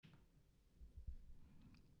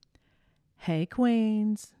Hey,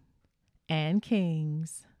 queens and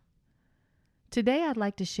kings. Today, I'd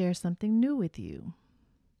like to share something new with you.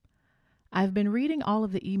 I've been reading all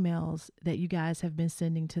of the emails that you guys have been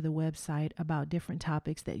sending to the website about different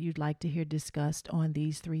topics that you'd like to hear discussed on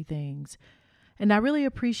these three things. And I really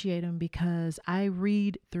appreciate them because I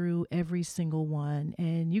read through every single one,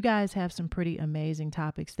 and you guys have some pretty amazing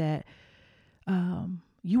topics that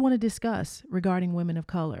you want to discuss regarding women of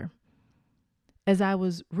color. As I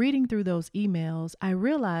was reading through those emails, I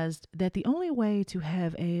realized that the only way to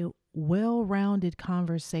have a well-rounded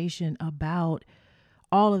conversation about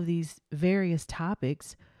all of these various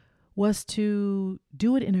topics was to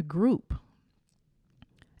do it in a group.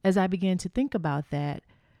 As I began to think about that,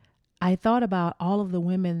 I thought about all of the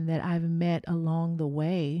women that I've met along the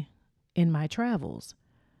way in my travels.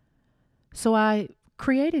 So I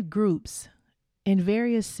created groups in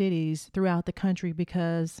various cities throughout the country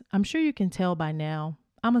because I'm sure you can tell by now,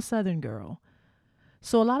 I'm a Southern girl.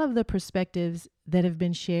 So a lot of the perspectives that have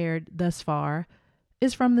been shared thus far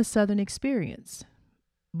is from the Southern experience.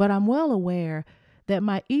 But I'm well aware that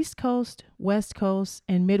my East Coast, West Coast,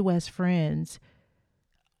 and Midwest friends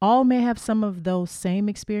all may have some of those same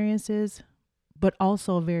experiences, but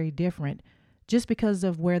also very different just because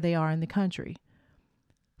of where they are in the country.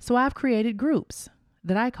 So I've created groups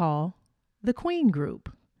that I call the Queen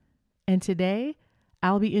Group. And today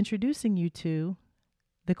I'll be introducing you to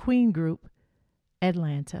the Queen Group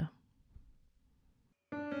Atlanta.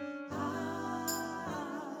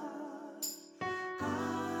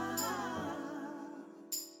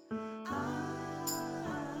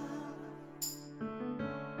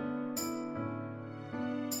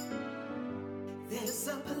 There's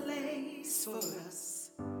a place for us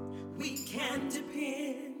we can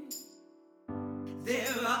depend.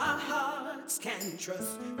 There are hearts can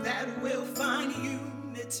trust that we'll find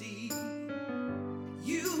unity.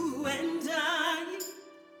 You and I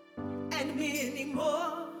and many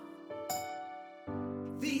more.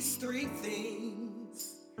 These three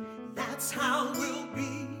things, that's how we'll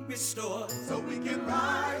be restored. So we can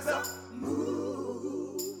rise up,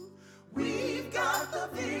 move. We've got the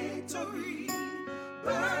victory.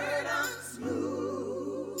 Burdens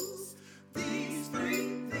loose. These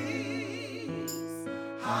three things.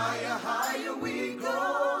 Higher, higher we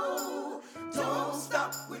go. Don't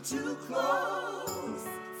stop, we're too close.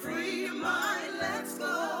 Free your mind, let's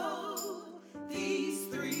go. These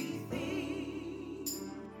three things.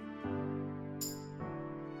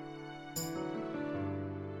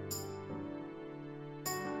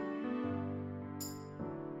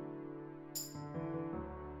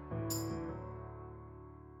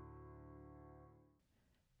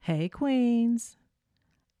 Hey, queens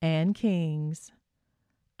and kings.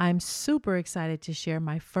 I'm super excited to share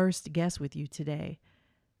my first guest with you today.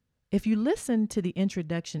 If you listened to the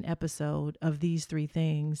introduction episode of These Three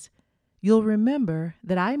Things, you'll remember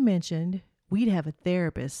that I mentioned we'd have a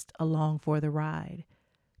therapist along for the ride.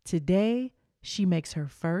 Today, she makes her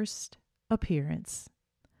first appearance.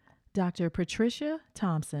 Dr. Patricia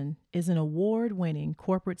Thompson is an award-winning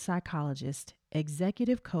corporate psychologist,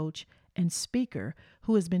 executive coach, and speaker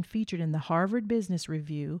who has been featured in the Harvard Business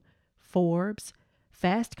Review, Forbes,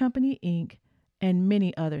 Fast Company Inc., and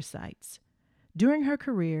many other sites. During her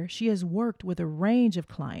career, she has worked with a range of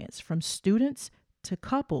clients from students to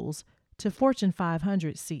couples to Fortune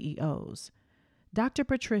 500 CEOs. Dr.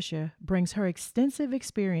 Patricia brings her extensive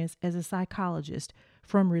experience as a psychologist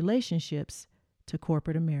from relationships to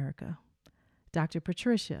corporate America. Dr.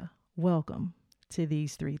 Patricia, welcome to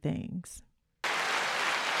These Three Things.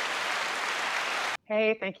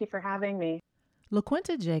 Hey, thank you for having me.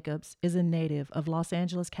 LaQuinta Jacobs is a native of Los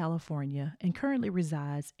Angeles, California, and currently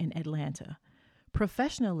resides in Atlanta.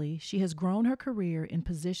 Professionally, she has grown her career in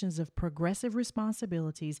positions of progressive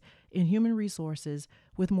responsibilities in human resources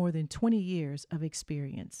with more than 20 years of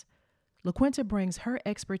experience. LaQuinta brings her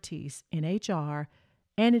expertise in HR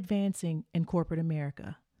and advancing in corporate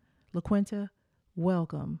America. LaQuinta,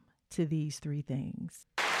 welcome to These Three Things.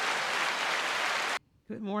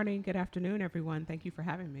 Good morning, good afternoon, everyone. Thank you for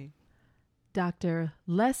having me. Dr.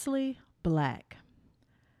 Leslie Black.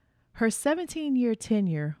 Her 17-year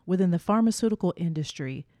tenure within the pharmaceutical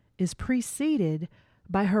industry is preceded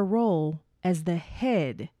by her role as the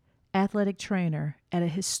head athletic trainer at a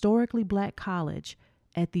historically Black college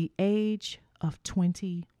at the age of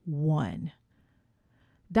 21.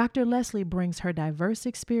 Dr. Leslie brings her diverse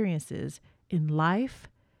experiences in life,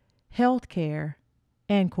 healthcare,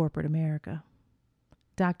 and corporate America.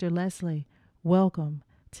 Dr. Leslie, welcome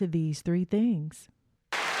to These Three Things.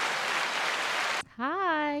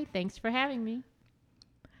 Hi, thanks for having me.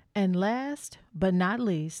 And last but not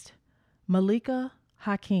least, Malika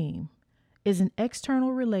Hakeem is an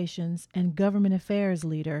external relations and government affairs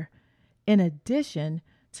leader, in addition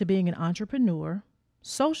to being an entrepreneur,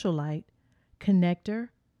 socialite, connector,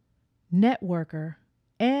 networker,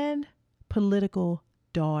 and political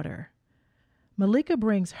daughter. Malika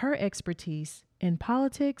brings her expertise in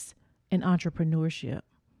politics and entrepreneurship.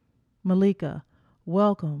 Malika,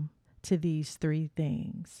 welcome to These Three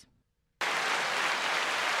Things.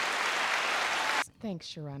 Thanks,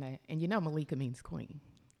 Sharrona. And you know Malika means queen.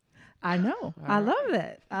 I know. All I right. love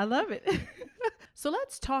that. I love it. So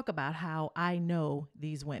let's talk about how I know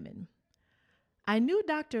these women. I knew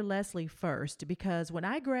Dr. Leslie first because when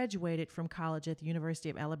I graduated from college at the University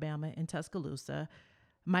of Alabama in Tuscaloosa,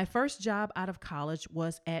 my first job out of college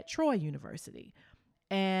was at Troy University.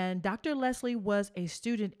 And Dr. Leslie was a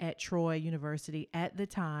student at Troy University at the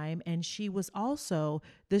time, and she was also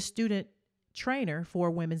the student trainer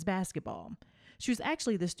for women's basketball. She was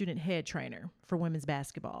actually the student head trainer for women's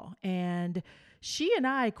basketball. And she and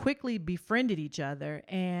I quickly befriended each other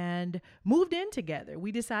and moved in together.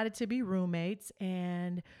 We decided to be roommates,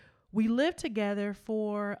 and we lived together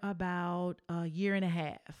for about a year and a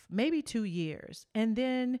half, maybe 2 years. And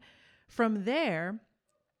then from there,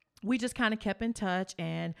 we just kind of kept in touch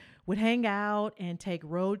and would hang out and take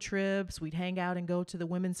road trips. We'd hang out and go to the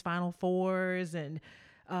women's Final Fours and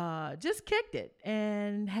just kicked it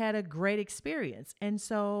and had a great experience. And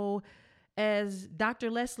so as Dr.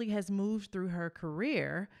 Leslie has moved through her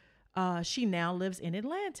career, she now lives in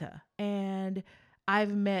Atlanta. And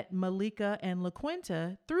I've met Malika and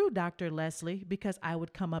LaQuinta through Dr. Leslie because I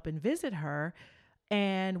would come up and visit her,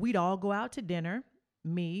 and we'd all go out to dinner,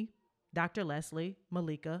 me, Dr. Leslie,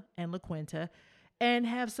 Malika, and LaQuinta, and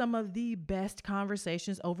have some of the best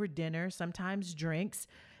conversations over dinner, sometimes drinks.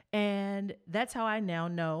 And that's how I now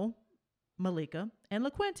know Malika and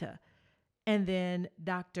LaQuinta. And then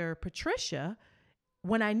Dr. Patricia,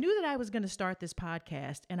 when I knew that I was going to start this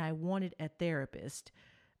podcast and I wanted a therapist,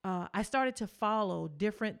 I started to follow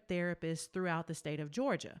different therapists throughout the state of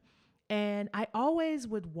Georgia. And I always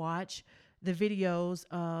would watch the videos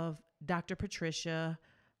of Dr. Patricia,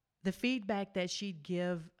 the feedback that she'd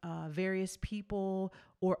give various people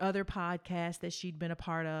or other podcasts that she'd been a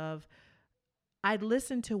part of. I'd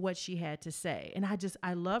listen to what she had to say. And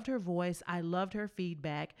I loved her voice. I loved her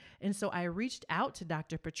feedback. And so I reached out to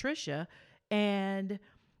Dr. Patricia, and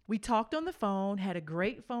we talked on the phone, had a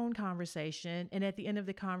great phone conversation. And at the end of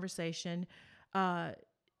the conversation,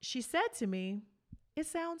 she said to me, "It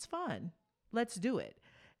sounds fun. Let's do it."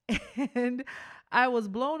 And I was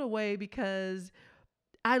blown away because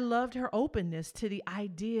I loved her openness to the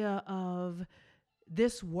idea of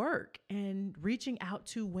this work and reaching out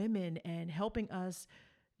to women and helping us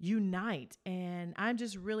unite. And I'm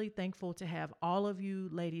just really thankful to have all of you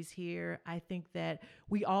ladies here. I think that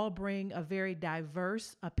we all bring a very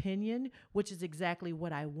diverse opinion, which is exactly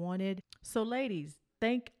what I wanted. So ladies,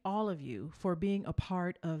 thank all of you for being a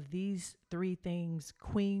part of These Three Things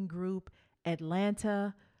Queen Group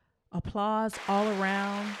Atlanta. Applause all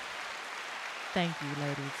around. Thank you,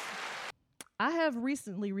 ladies. I have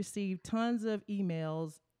recently received tons of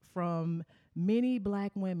emails from many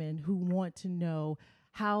Black women who want to know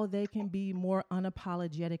how they can be more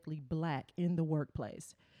unapologetically Black in the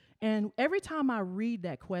workplace. And every time I read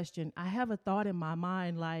that question, I have a thought in my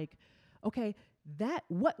mind like, okay,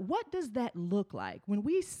 what does that look like? When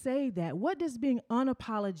we say that, what does being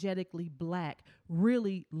unapologetically Black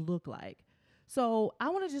really look like? So I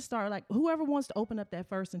want to just start, like, whoever wants to open up that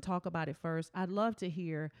first and talk about it first, I'd love to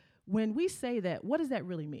hear, when we say that, what does that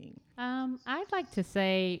really mean? I'd like to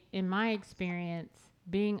say, in my experience,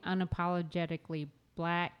 being unapologetically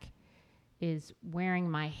Black is wearing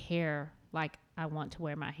my hair like I want to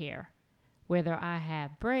wear my hair, whether I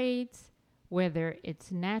have braids, whether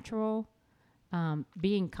it's natural,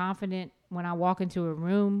 being confident when I walk into a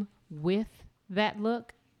room with that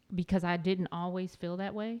look, because I didn't always feel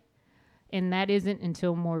that way. And that isn't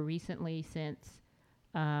until more recently, since,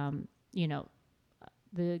 the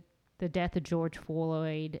death of George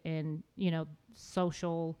Floyd and,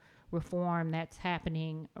 social reform that's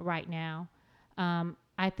happening right now.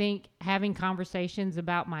 I think having conversations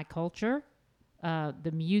about my culture,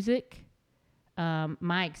 the music,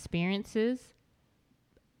 my experiences,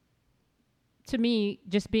 to me,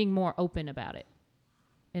 just being more open about it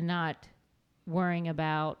and not worrying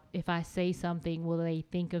about, if I say something, will they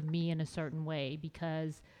think of me in a certain way,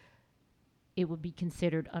 because it would be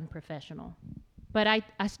considered unprofessional. But I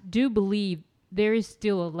do believe there is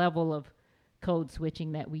still a level of code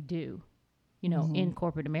switching that we do, in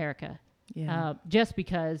corporate America. Yeah. Just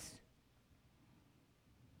because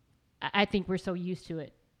I think we're so used to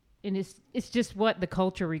it. And it's just what the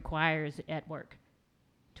culture requires at work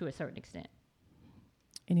to a certain extent.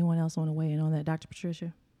 Anyone else want to weigh in on that, Dr.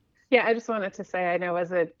 Patricia? Yeah, I just wanted to say, I know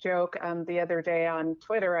as a joke, the other day on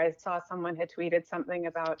Twitter, I saw someone had tweeted something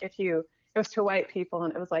about it was to white people,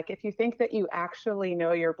 and it was like, if you think that you actually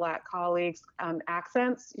know your Black colleagues'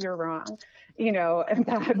 accents, you're wrong. And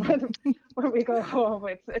that when we go home,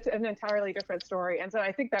 it's an entirely different story. And so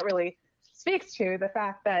I think that really speaks to the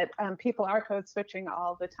fact that people are code switching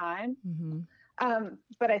all the time.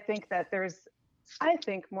 But I think that I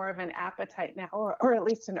think more of an appetite now, or at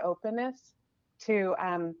least an openness to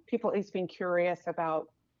people at least being curious about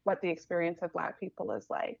what the experience of Black people is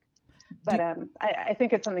like. But I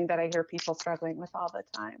think it's something that I hear people struggling with all the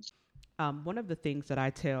time. One of the things that I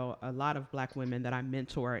tell a lot of Black women that I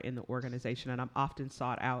mentor in the organization, and I'm often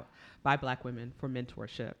sought out by Black women for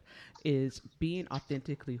mentorship, is being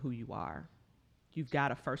authentically who you are. You've got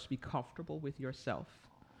to first be comfortable with yourself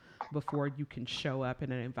before you can show up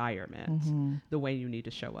in an environment the way you need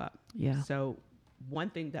to show up. Yeah. So one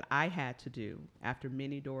thing that I had to do after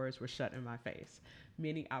many doors were shut in my face,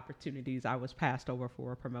 many opportunities I was passed over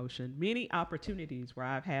for a promotion, many opportunities where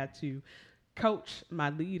I've had to coach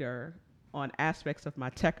my leader on aspects of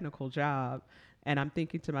my technical job. And I'm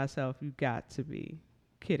thinking to myself, you've got to be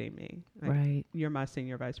kidding me. Like, right. You're my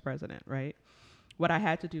senior vice president, right? What I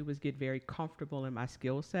had to do was get very comfortable in my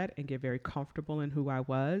skill set and get very comfortable in who I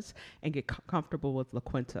was and get comfortable with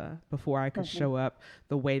LaQuinta before I could show up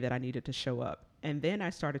the way that I needed to show up. And then I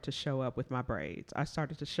started to show up with my braids. I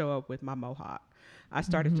started to show up with my mohawk. I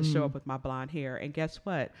started to show up with my blonde hair. And guess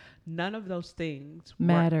what? None of those things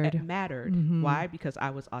mattered. Why? Because I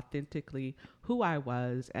was authentically who I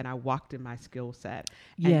was and I walked in my skill set.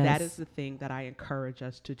 Yes. And that is the thing that I encourage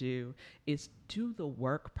us to do, is do the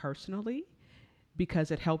work personally,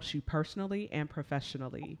 because it helps you personally and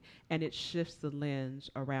professionally, and it shifts the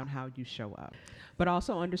lens around how you show up. But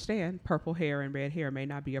also understand purple hair and red hair may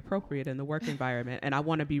not be appropriate in the work environment, and I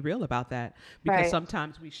want to be real about that, because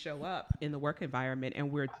sometimes we show up in the work environment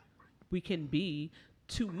and we can be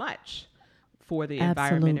too much for the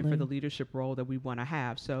environment and for the leadership role that we want to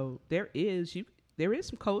have. So there is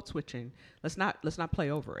some code switching. Let's not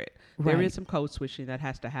play over it. Right. There is some code switching that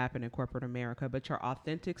has to happen in corporate America, but your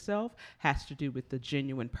authentic self has to do with the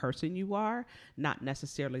genuine person you are, not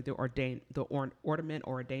necessarily the ornament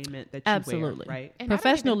or ordainment that you wear, right? And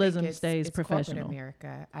professionalism stays professional. Corporate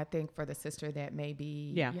America, I think, for the sister that may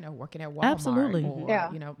be, working at Walmart. Absolutely. Or,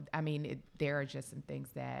 there are just some things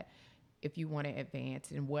that, if you want to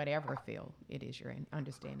advance in whatever field it is you're in,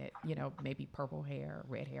 understand that, maybe purple hair,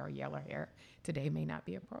 red hair, or yellow hair today may not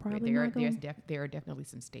be appropriate. There are definitely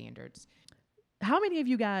some standards. How many of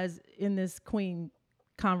you guys in this Queen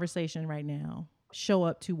conversation right now show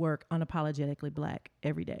up to work unapologetically Black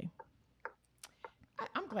every day?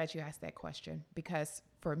 I'm glad you asked that question, because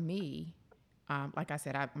for me, like I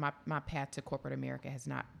said, my path to corporate America has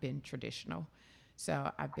not been traditional.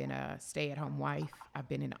 So I've been a stay-at-home wife. I've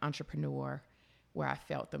been an entrepreneur, where I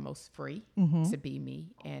felt the most free to be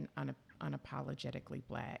me and unapologetically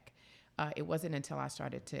Black. It wasn't until I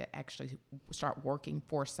started to actually start working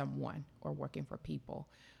for someone or working for people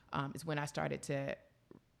is when I started to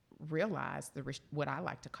realize what I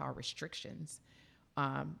like to call restrictions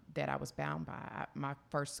that I was bound by. My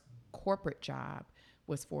first corporate job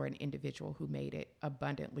was for an individual who made it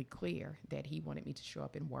abundantly clear that he wanted me to show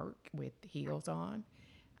up and work with heels on.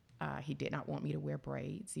 He did not want me to wear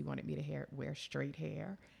braids. He wanted me to wear straight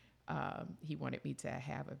hair. He wanted me to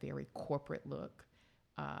have a very corporate look.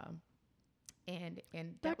 And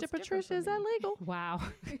Dr. Patricia, is that legal? Wow.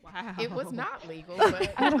 It was not legal,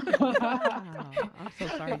 but Wow. I'm so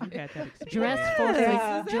sorry you had that experience.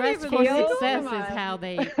 Dress for success is how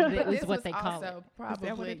is what they call it.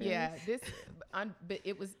 Probably, but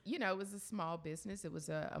it was, it was a small business. It was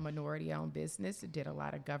a minority-owned business. It did a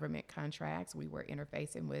lot of government contracts. We were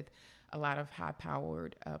interfacing with a lot of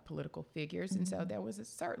high-powered political figures, and so there was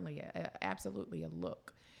certainly absolutely a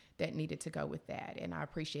look that needed to go with that. And I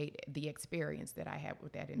appreciate the experience that I had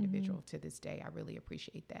with that individual to this day. I really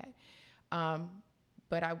appreciate that.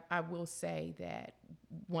 But I will say that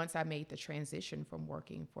once I made the transition from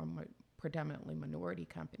working for predominantly minority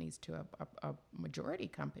companies to a majority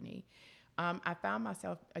company, I found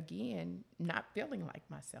myself, again, not feeling like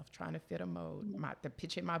myself, trying to fit a mold. The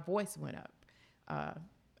pitch in my voice went up.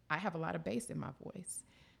 I have a lot of bass in my voice.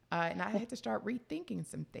 And I had to start rethinking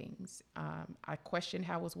some things. I questioned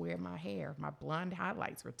how I was wearing my hair, if my blonde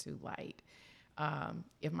highlights were too light,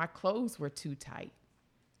 if my clothes were too tight.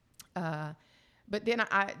 But then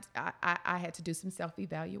I had to do some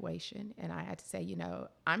self-evaluation, and I had to say,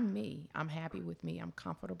 I'm me. I'm happy with me. I'm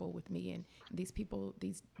comfortable with me. And these people,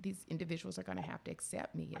 these individuals are going to have to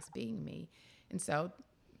accept me as being me. And so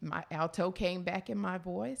my alto came back in my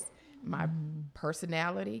voice. My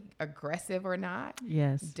personality, aggressive or not,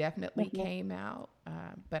 Yes. definitely came out.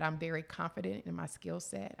 But I'm very confident in my skill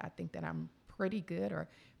set. I think that I'm pretty good or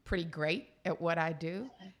pretty great at what I do.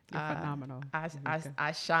 You're phenomenal.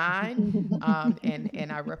 I shine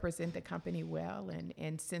and I represent the company well.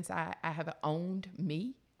 And since I have owned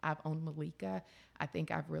me, I've owned Malika, I think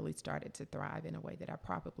I've really started to thrive in a way that I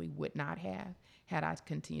probably would not have had I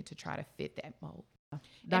continued to try to fit that mold.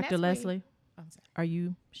 Dr. Leslie, I'm sorry. are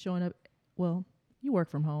you showing up? Well, you work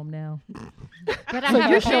from home now. But I So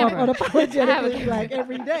have you a show up camera. unapologetically like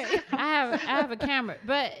every day. I have a camera,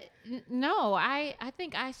 but no, I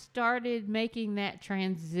think I started making that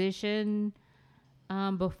transition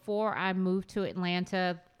before I moved to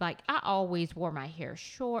Atlanta. Like, I always wore my hair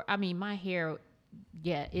short. I mean, my hair,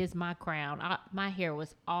 is my crown. My hair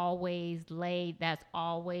was always laid. That's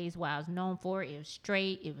always what I was known for. It was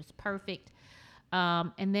straight. It was perfect.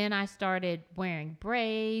 And then I started wearing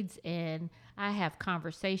braids, and I have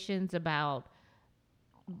conversations about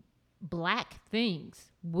Black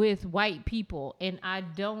things with white people, and I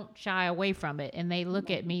don't shy away from it. And they look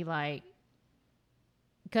at me like,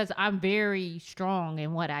 because I'm very strong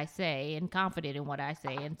in what I say and confident in what I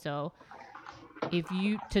say. And so if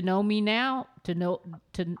you to know me now, to know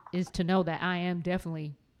that I am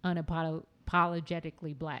definitely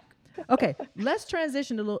unapologetically Black. Okay, let's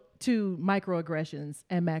transition to microaggressions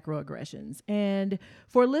and macroaggressions. And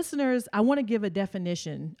for listeners, I want to give a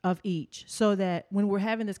definition of each so that when we're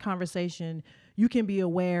having this conversation, you can be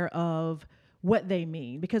aware of what they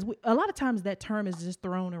mean. Because a lot of times that term is just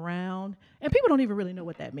thrown around and people don't even really know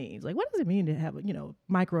what that means. Like, what does it mean to have,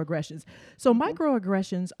 microaggressions? So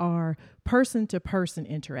microaggressions are person-to-person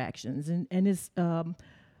interactions. And it's a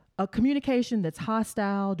communication that's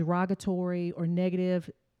hostile, derogatory, or negative,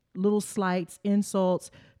 little slights,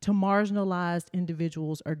 insults to marginalized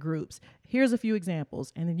individuals or groups. Here's a few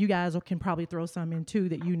examples, and then you guys can probably throw some in too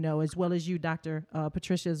that you know, as well as you, Dr.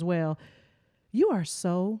 Patricia, as well. You are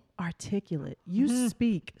so articulate. You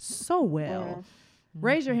speak so well.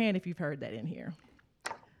 Raise your hand if you've heard that in here.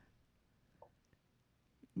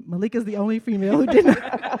 Malika's the only female who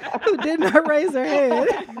did not raise her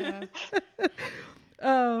hand.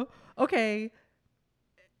 Okay.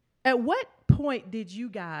 At what point did you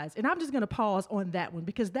guys, and I'm just going to pause on that one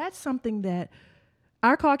because that's something that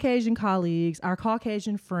our Caucasian colleagues, our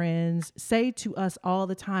Caucasian friends say to us all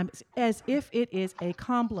the time as if it is a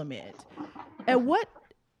compliment. At what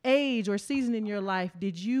age or season in your life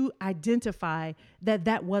did you identify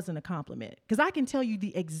that wasn't a compliment? Because I can tell you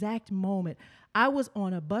the exact moment. I was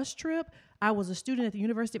on a bus trip. I was a student at the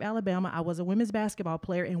University of Alabama. I was a women's basketball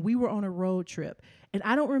player, and we were on a road trip. And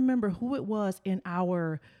I don't remember who it was in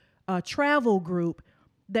our travel group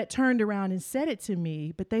that turned around and said it to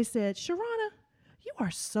me, but they said, Sharrona, you are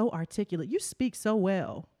so articulate. You speak so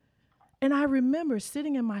well. And I remember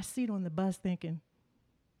sitting in my seat on the bus thinking,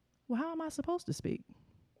 well, how am I supposed to speak?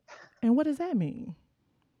 And what does that mean?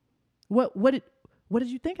 What did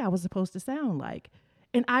you think I was supposed to sound like?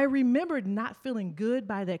 And I remembered not feeling good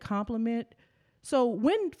by that compliment. So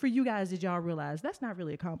when, for you guys, did y'all realize that's not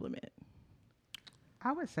really a compliment?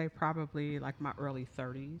 I would say probably like my early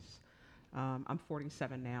 30s. I'm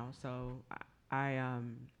 47 now, so I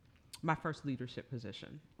my first leadership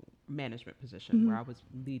position, management position, where I was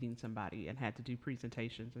leading somebody and had to do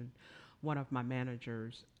presentations. And one of my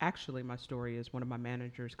managers, actually my story is one of my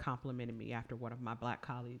managers complimented me after one of my Black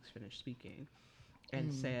colleagues finished speaking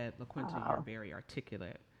and said, LaQuinta, you're very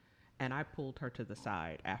articulate. And I pulled her to the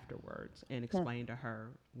side afterwards and explained to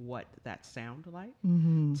her what that sounded like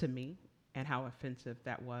to me and how offensive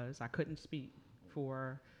that was. I couldn't speak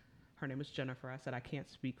for, her name is Jennifer. I said, I can't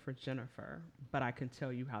speak for Jennifer, but I can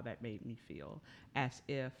tell you how that made me feel, as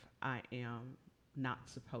if I am not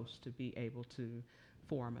supposed to be able to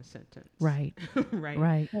form a sentence. Right.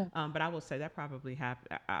 Right. Yeah. But I will say that probably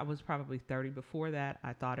happened. I was probably 30. Before that,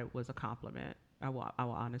 I thought it was a compliment. I will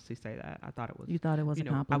honestly say that. I thought it was. You thought it was a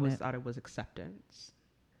compliment? I thought it was acceptance.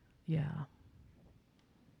 Yeah.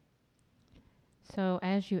 So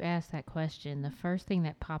as you asked that question, the first thing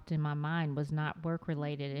that popped in my mind was not work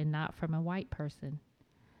related and not from a white person.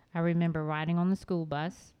 I remember riding on the school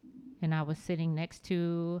bus, and I was sitting next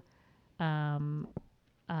to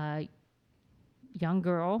a young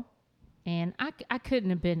girl, and I couldn't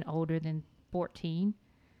have been older than 14.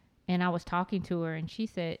 And I was talking to her, and she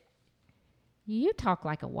said, you talk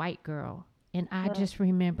like a white girl. And I just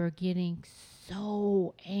remember getting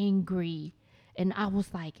so angry. And I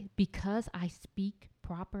was like, because I speak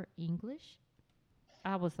proper English,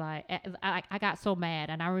 I was like, I got so mad.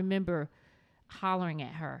 And I remember hollering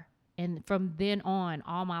at her. And from then on,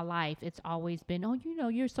 all my life, it's always been, oh,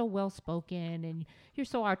 you're so well spoken and you're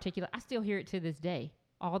so articulate. I still hear it to this day,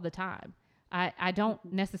 all the time. I don't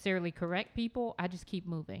necessarily correct people. I just keep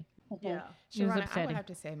moving. Yeah. It was Sharrona, I upsetting. would have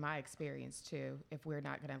to say my experience too, if we're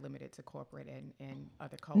not going to limit it to corporate and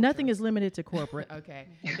other cultures. Nothing is limited to corporate. Okay,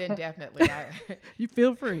 then definitely. You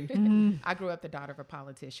feel free. I grew up the daughter of a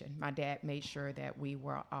politician. My dad made sure that we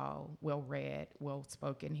were all well-read,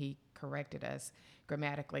 well-spoken. He corrected us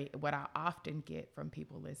grammatically. What I often get from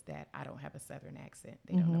people is that I don't have a Southern accent.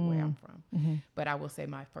 They don't know where I'm from. But I will say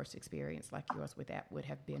my first experience like yours with that would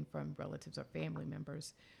have been from relatives or family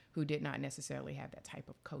members who did not necessarily have that type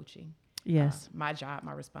of coaching. Yes. My job,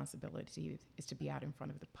 my responsibility is to be out in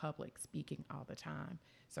front of the public speaking all the time.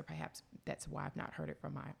 So perhaps that's why I've not heard it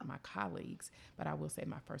from my colleagues. But I will say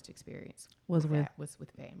my first experience Was with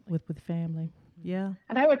family. with family. Yeah.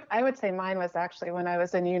 And I would say mine was actually when I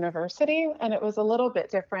was in university, and it was a little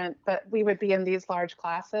bit different, but we would be in these large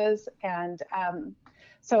classes, and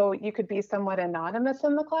so you could be somewhat anonymous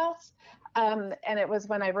in the class. And it was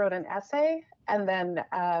when I wrote an essay, and then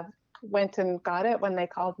went and got it when they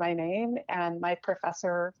called my name, and my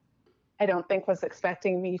professor, I don't think, was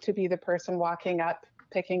expecting me to be the person walking up,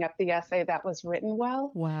 picking up the essay that was written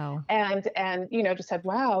well. Wow. And just said,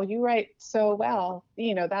 wow, you write so well,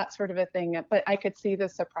 that sort of a thing. But I could see the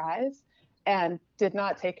surprise and did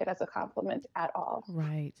not take it as a compliment at all.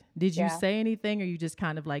 Right. Did you Yeah. say anything, or you just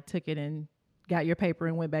kind of like took it and got your paper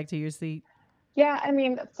and went back to your seat? Yeah, I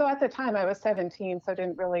mean, so at the time I was 17, so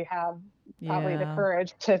didn't really have probably the Yeah.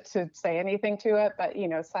 courage to say anything to it, but,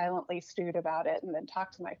 silently stewed about it and then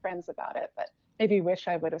talked to my friends about it. But maybe wish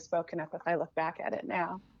I would have spoken up if I look back at it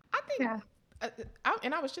now. I think, Yeah.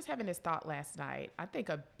 and I was just having this thought last night. I think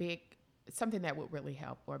something that would really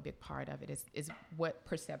help, or a big part of it is what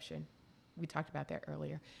perception, we talked about that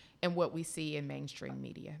earlier, and what we see in mainstream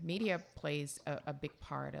media. Media plays a big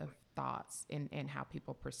part of thoughts and how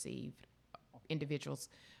people perceive individuals,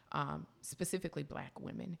 specifically Black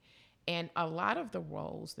women. And a lot of the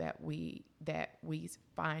roles that we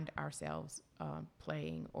find ourselves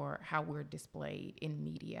playing, or how we're displayed in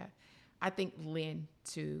media, I think lend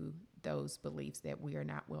to those beliefs that we are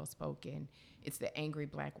not well spoken. It's the angry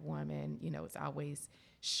Black woman, it's always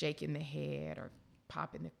shaking the head or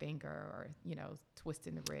popping the finger, or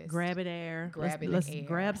twisting the wrist, Grabbing air. Grabbing let's the air.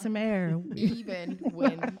 grab some air. Even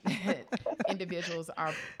when individuals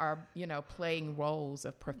are playing roles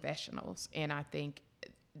of professionals. And I think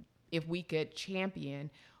if we could champion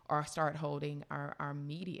or start holding our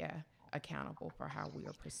media accountable for how we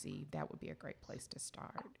are perceived, that would be a great place to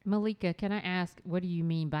start. Malika, can I ask, what do you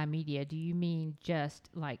mean by media? Do you mean just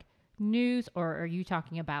like news, or are you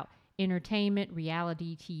talking about entertainment,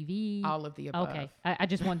 reality TV? All of the above. Okay. I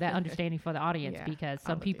just want that understanding for the audience, Yeah, because all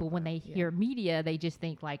some of the people, when they above, yeah. hear media, they just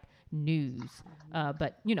think like news.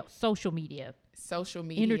 But, social media. Social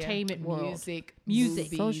media, Entertainment world. music, Music.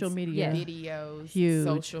 movies, Social media. videos, Huge.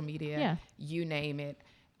 social media, Yeah. you name it.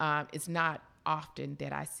 It's not often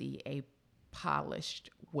that I see a polished,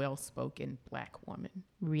 well-spoken Black woman.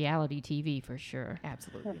 Reality TV for sure.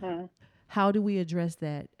 Absolutely. How do we address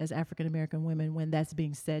that as African American women when that's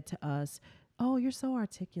being said to us? Oh, you're so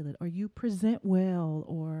articulate, or you present well,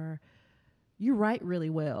 or you write really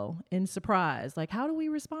well, in surprise. Like, how do we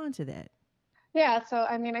respond to that? Yeah, so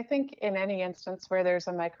I mean, I think in any instance where there's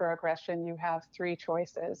a microaggression, you have three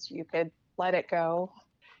choices. You could let it go,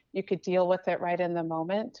 you could deal with it right in the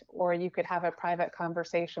moment, or you could have a private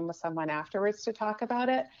conversation with someone afterwards to talk about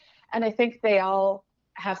it. And I think they all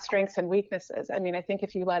have strengths and weaknesses. I mean, I think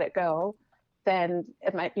if you let it go, then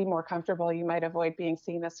it might be more comfortable. You might avoid being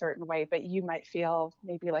seen a certain way, but you might feel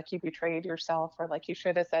maybe like you betrayed yourself, or like you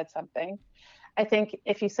should have said something. I think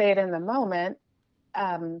if you say it in the moment,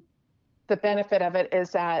 the benefit of it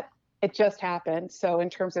is that it just happened. So in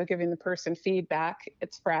terms of giving the person feedback,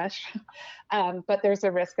 it's fresh. But there's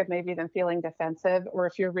a risk of maybe them feeling defensive, or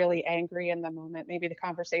if you're really angry in the moment, maybe the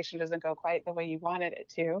conversation doesn't go quite the way you wanted it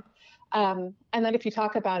to. And then if you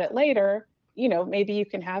talk about it later, maybe you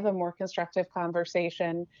can have a more constructive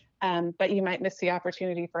conversation, but you might miss the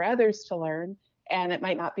opportunity for others to learn, and it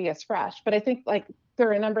might not be as fresh. But I think there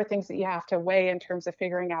are a number of things that you have to weigh in terms of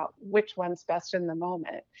figuring out which one's best in the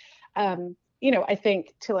moment. I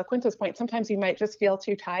think to LaQuinta's point, sometimes you might just feel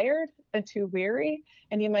too tired and too weary,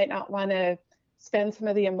 and you might not want to spend some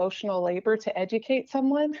of the emotional labor to educate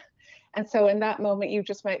someone. And so in that moment, you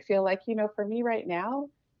just might feel like, for me right now,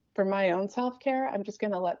 for my own self-care, I'm just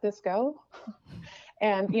going to let this go.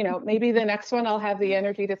 And, maybe the next one I'll have the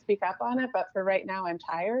energy to speak up on it. But for right now, I'm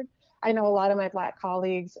tired. I know a lot of my Black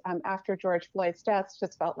colleagues after George Floyd's death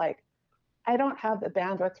just felt like, I don't have the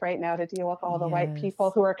bandwidth right now to deal with all the white people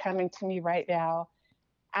Yes. who are coming to me right now,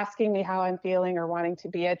 asking me how I'm feeling or wanting to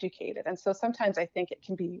be educated. And so sometimes I think it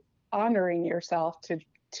can be honoring yourself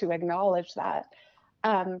to acknowledge that. But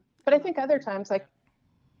I I love think the way other you put times, like,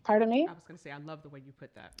 that. pardon me? I was going to say, I love the way you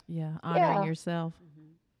put that. Yeah. Honoring Yeah, yourself.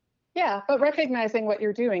 Hmm. yeah, but recognizing what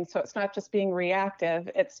you're doing. So it's not just being reactive,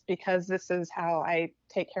 it's because this is how I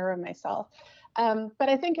take care of myself. But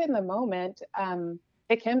I think in the moment,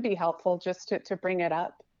 it can be helpful just to bring it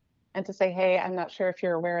up and to say, hey, I'm not sure if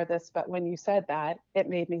you're aware of this, but when you said that, it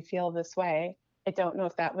made me feel this way. I don't know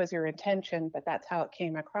if that was your intention, but that's how it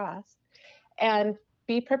came across. And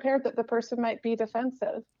be prepared that the person might be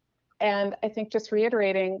defensive. And I think just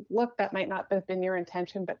reiterating, look, that might not have been your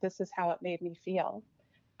intention, but this is how it made me feel.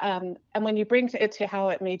 And when you bring it to how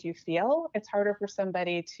it made you feel, it's harder for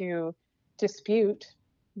somebody to dispute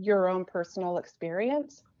your own personal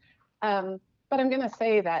experience. Um, but I'm going to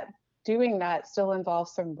say that doing that still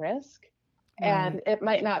involves some risk, Right. and it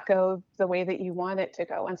might not go the way that you want it to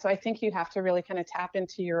go. And so I think you have to really kind of tap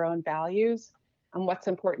into your own values and what's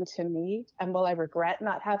important to me. And will I regret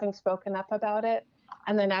not having spoken up about it?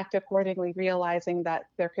 And then act accordingly, realizing that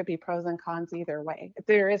there could be pros and cons either way.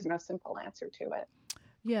 There is no simple answer to it.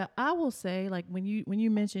 Yeah, I will say, like, when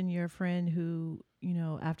you mentioned your friend who,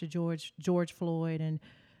 after George Floyd, and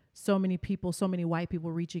so many people, so many white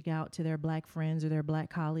people reaching out to their black friends or their black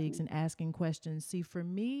colleagues and asking questions. See, for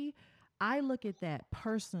me, I look at that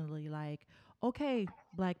personally like, okay,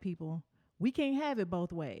 black people, we can't have it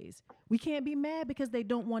both ways. We can't be mad because they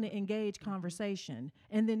don't want to engage conversation.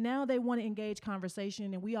 And then now they want to engage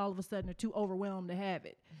conversation and we all of a sudden are too overwhelmed to have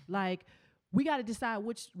it. Like, we got to decide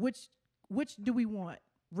which do we want,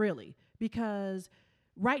 really? Because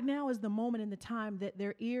right now is the moment in the time that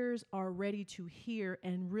their ears are ready to hear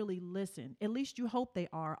and really listen. At least you hope they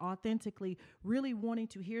are authentically really wanting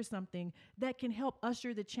to hear something that can help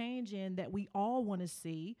usher the change in that we all want to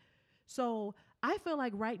see. So I feel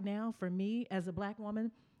like right now, for me as a black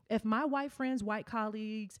woman, if my white friends, white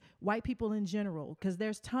colleagues, white people in general, because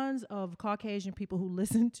there's tons of Caucasian people who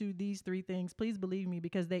listen to these three things, please believe me,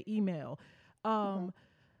 because they email. I'm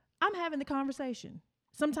having the conversation.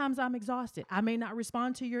 Sometimes I'm exhausted. I may not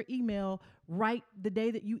respond to your email right the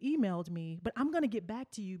day that you emailed me, but I'm going to get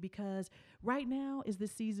back to you because right now is the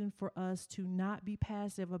season for us to not be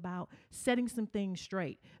passive about setting some things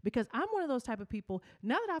straight. Because I'm one of those type of people,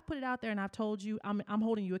 now that I've put it out there and I've told you, I'm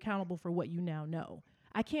holding you accountable for what you now know.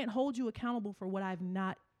 I can't hold you accountable for what I've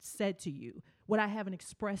not said to you, what I haven't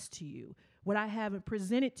expressed to you, what I haven't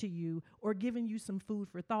presented to you or given you some food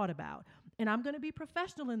for thought about. And I'm going to be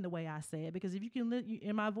professional in the way I say it because if you can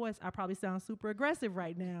in my voice, I probably sound super aggressive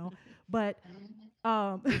right now. But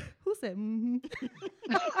who said mm-hmm?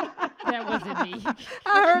 That wasn't me.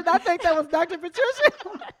 I think that was Dr. Patricia.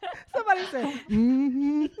 Somebody said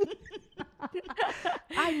mm-hmm.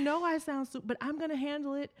 I know I sound super, but I'm going to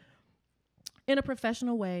handle it in a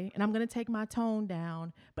professional way, and I'm going to take my tone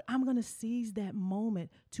down, but I'm going to seize that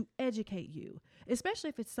moment to educate you, especially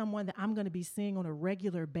if it's someone that I'm going to be seeing on a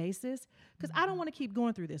regular basis, because I don't want to keep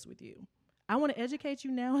going through this with you. I want to educate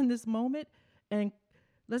you now in this moment, and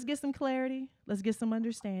let's get some clarity, let's get some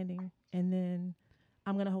understanding, and then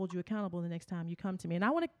I'm going to hold you accountable the next time you come to me. And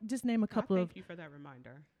I want to just name a couple Thank of... you for that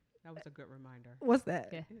reminder. That was a good reminder. What's that?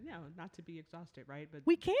 Yeah. No, not to be exhausted, right? But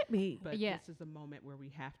We can't be. But Yeah. this is a moment where we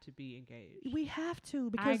have to be engaged. We have to, I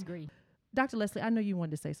because agree. Dr. Leslie, I know you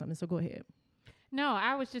wanted to say something, so go ahead. No,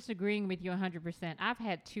 I was just agreeing with you 100%. I've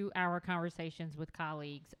had 2-hour conversations with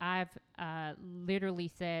colleagues. I've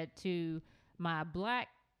literally said to my black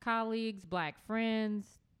colleagues, black friends,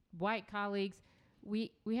 white colleagues,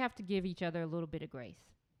 we have to give each other a little bit of grace.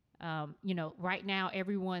 Right now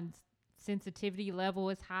everyone's sensitivity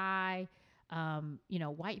level is high.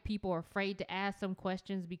 White people are afraid to ask some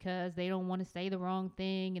questions because they don't want to say the wrong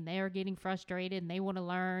thing and they're getting frustrated and they want to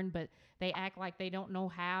learn, but they act like they don't know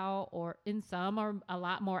how, or in some are a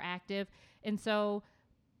lot more active. And so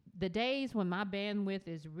the days when my bandwidth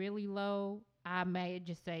is really low, I may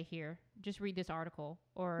just say, here, just read this article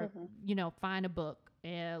or, find a book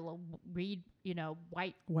and read,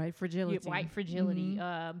 White fragility. White fragility.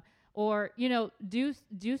 Mm-hmm. Or,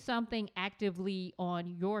 do something actively on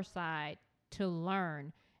your side to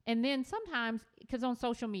learn. And then sometimes, because on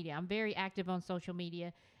social media, I'm very active on social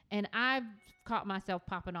media, and I've caught myself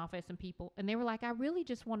popping off at some people, and they were like, I really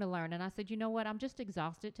just want to learn. And I said, you know what? I'm just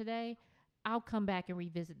exhausted today. I'll come back and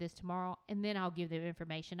revisit this tomorrow, and then I'll give them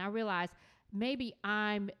information. I realized maybe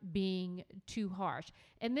I'm being too harsh.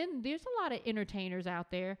 And then there's a lot of entertainers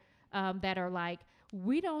out there that are like,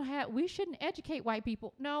 we shouldn't educate white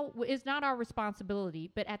people. No, it's not our responsibility.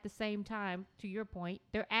 But at the same time, to your point,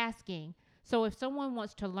 they're asking. So if someone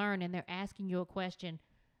wants to learn and they're asking you a question,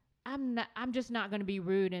 I'm just not going to be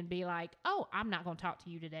rude and be like, oh, I'm not going to talk to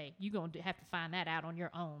you today. You're going to have to find that out on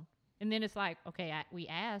your own. And then it's like, okay, we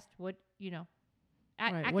asked what, Right.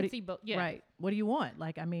 I What can do- see both. Yeah. Right. What do you want?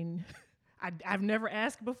 Like, I mean, I've never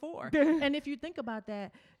asked before. And if you think about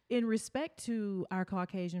that, in respect to our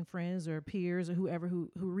Caucasian friends or peers or whoever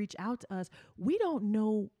who reach out to us, we don't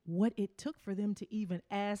know what it took for them to even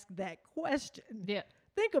ask that question. Yeah.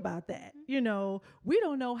 Think about that. We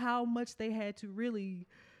don't know how much they had to really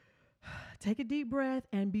take a deep breath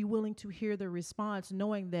and be willing to hear the response,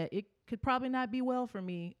 knowing that it could probably not be well for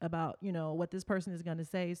me about, what this person is going to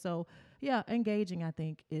say. So yeah, engaging, I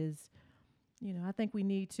think is, I think we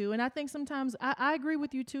need to. And I think sometimes I agree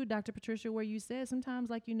with you too, Dr. Patricia, where you said sometimes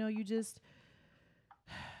like, you just,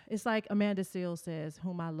 it's like Amanda Seales says,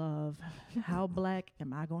 whom I love, how black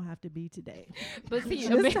am I going to have to be today? But see,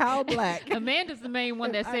 Just how black. Amanda's the main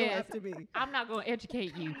one that I don't says, have to be. I'm not going to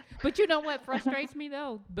educate you. But you know what frustrates me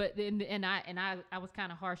though? But I was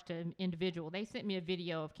kind of harsh to an individual. They sent me a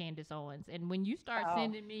video of Candace Owens, and when you start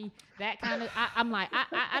sending me that kind of, I'm like,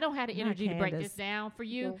 I don't have the Not energy to break Candace. this down for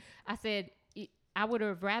you. I said, I would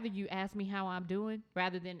have rather you ask me how I'm doing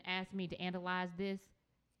rather than ask me to analyze this.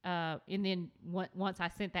 And then once I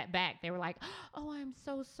sent that back, they were like, "Oh, I'm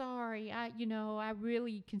so sorry. I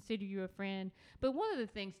really consider you a friend." But one of the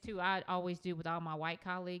things too, I always do with all my white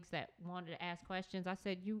colleagues that wanted to ask questions, I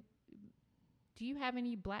said, do you have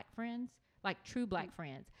any black friends? Like true black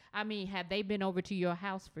friends? I mean, have they been over to your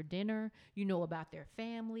house for dinner? You know about their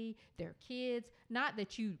family, their kids? Not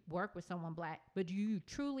that you work with someone black, but do you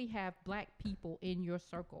truly have black people in your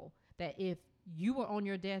circle that if you were on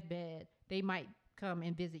your deathbed, they might come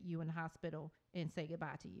and visit you in the hospital and say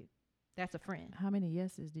goodbye to you? That's a friend. How many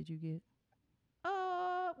yeses did you get?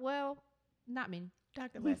 Well, not many.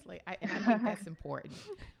 Dr. Leslie, I think that's important.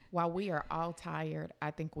 While we are all tired,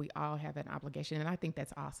 I think we all have an obligation. And I think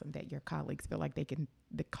that's awesome that your colleagues feel like they can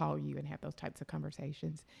call you and have those types of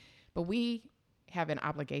conversations. But we have an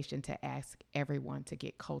obligation to ask everyone to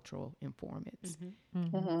get cultural informants.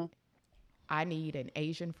 I need an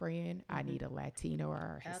Asian friend. I need a Latino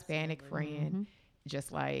or a Hispanic friend,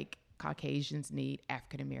 just like Caucasians need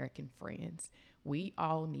African-American friends. We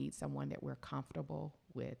all need someone that we're comfortable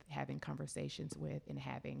with having conversations with and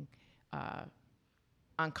having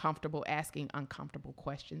asking uncomfortable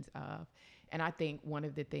questions of. And I think one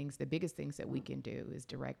of the biggest things that we can do is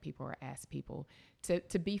direct people or ask people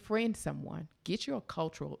to befriend someone. Get your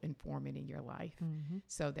cultural informant in your life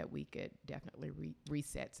so that we could definitely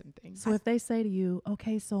reset some things. So if they say to you,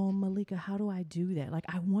 okay, so Malika, how do I do that? Like,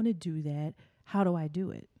 I want to do that. How do I do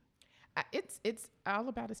it? It's all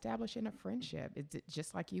about establishing a friendship. It's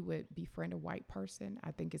just like you would befriend a white person.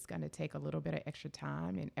 I think it's going to take a little bit of extra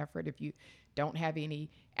time and effort. If you don't have any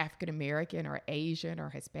African American or Asian or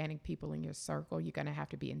Hispanic people in your circle, you're going to have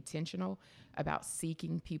to be intentional about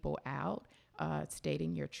seeking people out,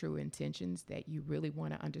 stating your true intentions that you really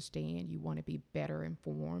want to understand. You want to be better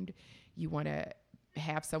informed. You want to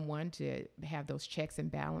have someone to have those checks and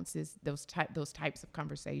balances, those types of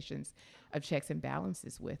conversations of checks and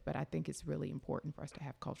balances with. But I think it's really important for us to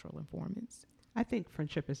have cultural informants. I think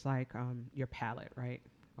friendship is like your palate, right?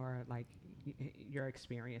 Or like your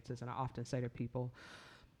experiences. And I often say to people,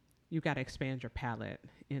 you got to expand your palate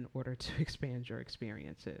in order to expand your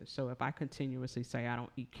experiences. So if I continuously say I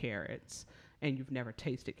don't eat carrots and you've never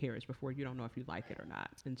tasted carrots before, you don't know if you like it or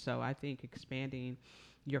not. And so I think expanding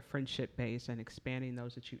your friendship base and expanding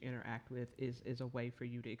those that you interact with is a way for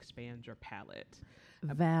you to expand your palate.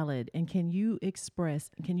 Valid. And can you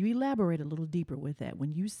elaborate a little deeper with that?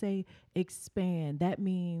 When you say expand, that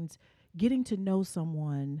means getting to know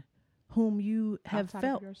someone whom you have Outside of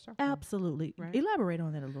felt. your circle. Absolutely. Right. Elaborate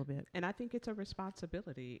on that a little bit. And I think it's a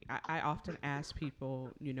responsibility. I often ask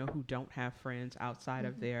people, who don't have friends outside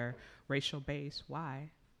of their racial base,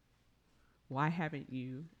 why? Why haven't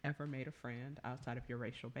you ever made a friend outside of your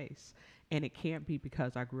racial base? And it can't be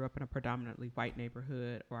because I grew up in a predominantly white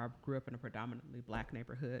neighborhood or I grew up in a predominantly black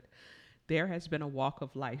neighborhood. There has been a walk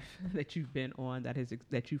of life that you've been on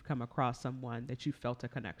that you've come across someone that you felt a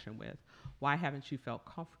connection with. Why haven't you felt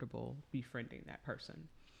comfortable befriending that person?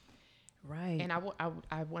 Right. And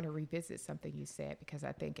I want to revisit something you said, because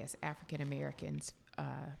I think as African Americans,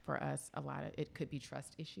 for us, a lot of it could be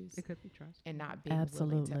trust issues. It could be trust. And not being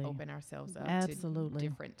willing to open ourselves up to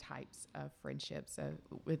different types of friendships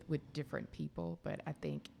with different people. But I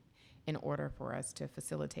think in order for us to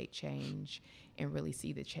facilitate change and really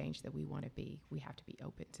see the change that we want to be, we have to be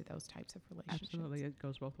open to those types of relationships. Absolutely. It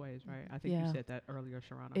goes both ways, right? I think you said that earlier,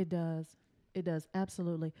 Sharrona. It does. It does.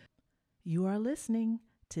 Absolutely. You are listening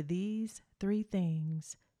to These Three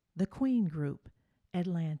Things The Queen Group,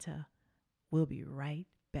 Atlanta. We'll be right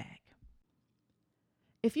back.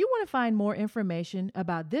 If you want to find more information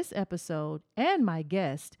about this episode and my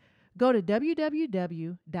guest, go to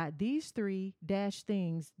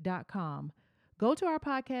www.these3-things.com. Go to our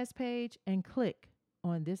podcast page and click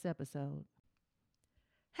on this episode.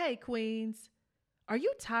 Hey, Queens. Are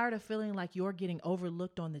you tired of feeling like you're getting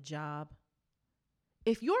overlooked on the job?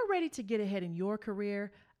 If you're ready to get ahead in your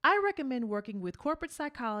career, I recommend working with corporate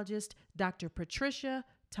psychologist Dr. Patricia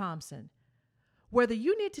Thompson. Whether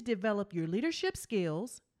you need to develop your leadership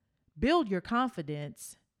skills, build your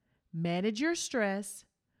confidence, manage your stress,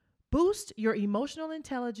 boost your emotional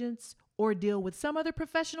intelligence, or deal with some other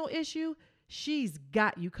professional issue, she's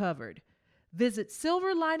got you covered. Visit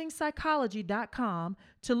silverliningspsychology.com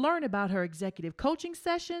to learn about her executive coaching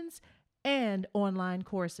sessions and online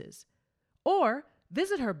courses. Or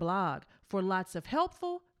visit her blog for lots of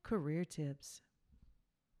helpful career tips.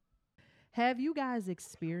 Have you guys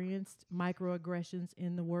experienced microaggressions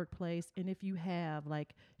in the workplace? And if you have,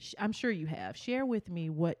 I'm sure you have, share with me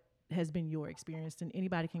what has been your experience, and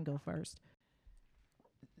anybody can go first.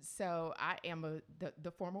 So I am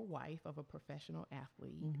the former wife of a professional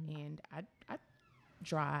athlete, and I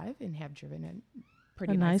drive and have driven a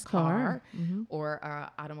pretty nice car or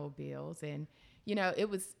automobiles. And, it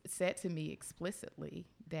was said to me explicitly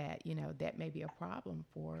that, that may be a problem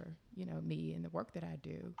for, me and the work that I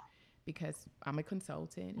do, because I'm a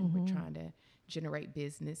consultant and we're trying to generate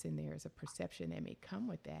business, and there's a perception that may come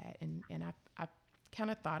with that. And I kind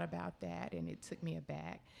of thought about that, and it took me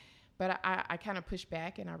aback. But I kind of pushed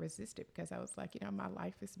back and I resisted, because I was like, my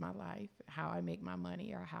life is my life. How I make my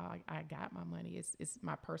money or how I got my money is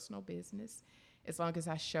my personal business. As long as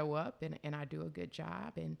I show up and I do a good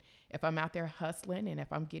job, and if I'm out there hustling, and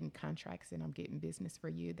if I'm getting contracts and I'm getting business for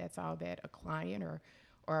you, that's all that a client or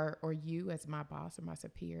you as my boss or my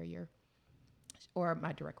superior or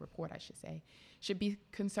my direct report, I should say, should be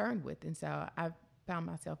concerned with. And so I've found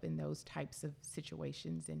myself in those types of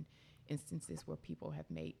situations and instances where people have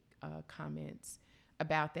made comments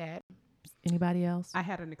about that. Anybody else? I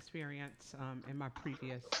had an experience in my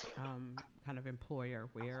previous kind of employer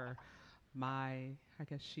where I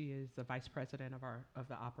guess she is the vice president of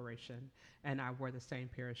the operation, and I wore the same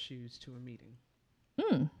pair of shoes to a meeting.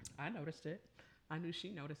 I noticed it. I knew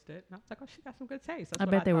she noticed it. And I was like, oh, she got some good taste. I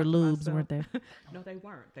bet they were lubes, weren't they? No, they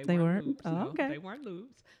weren't. They weren't? Lubes. Oh, no, okay. They weren't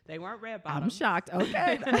lubes. They weren't red bottoms. I'm shocked.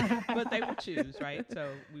 Okay. But they were shoes, right?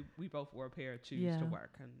 So we both wore a pair of shoes to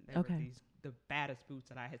work. And they were the baddest boots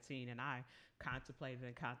that I had seen. And I contemplated.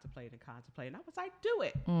 And I was like, do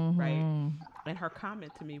it, right? And her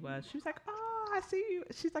comment to me was, she was like, oh, I see you.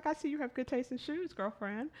 She's like, I see you have good taste in shoes,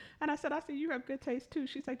 girlfriend. And I said, I see you have good taste too.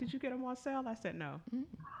 She's like, did you get them on sale? I said, no.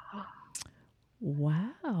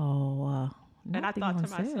 Wow. And I thought to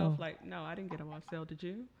myself, like, no, I didn't get them on sale. Did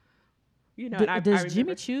you? Does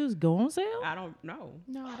Jimmy Choo's go on sale? I don't know.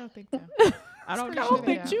 No, I don't think so. I don't know. I don't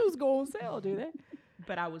think Choo's go on sale, do they?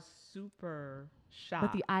 But I was super shocked.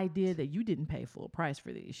 But the idea that you didn't pay full price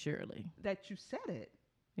for these, surely. That you said it.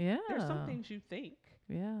 Yeah. There's some things you think.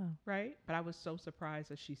 Yeah. Right? But I was so surprised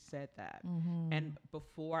that she said that. And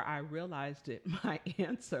before I realized it, my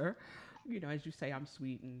answer, as you say, I'm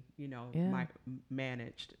sweet and,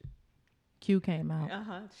 managed. Q came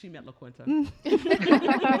out. She met LaQuinta.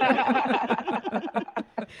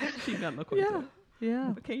 She met LaQuinta. Yeah.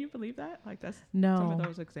 Yeah. But can you believe that? Like, that's no. some of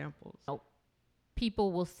those examples. Oh,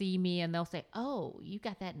 people will see me and they'll say, oh, you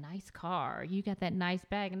got that nice car. You got that nice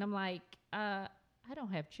bag. And I'm like, I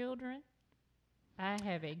don't have children. I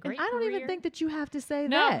have a great I don't career. even think that you have to say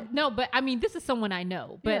that. No, but I mean, this is someone I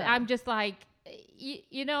know. But I'm just like, you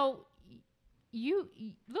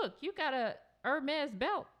look, you got a Hermes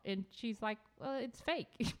belt. And she's like, well, it's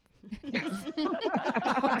fake.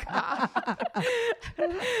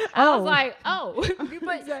 I was like,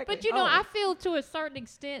 but I feel to a certain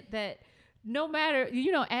extent that no matter,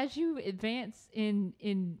 as you advance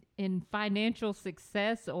in financial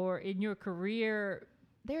success or in your career,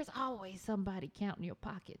 there's always somebody counting your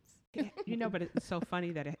pockets. But it's so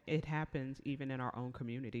funny that it happens even in our own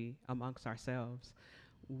community amongst ourselves.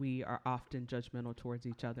 We are often judgmental towards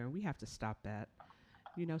each other, and we have to stop that.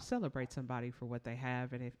 Celebrate somebody for what they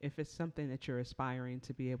have. And if it's something that you're aspiring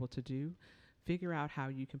to be able to do, figure out how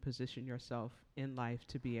you can position yourself in life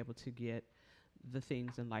to be able to get the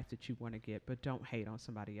things in life that you want to get, but don't hate on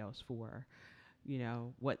somebody else for,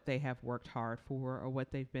 what they have worked hard for or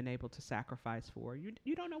what they've been able to sacrifice for.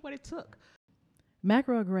 You don't know what it took.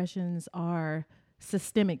 Macroaggressions are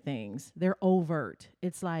systemic things. They're overt.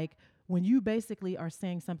 It's like when you basically are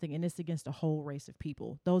saying something and it's against a whole race of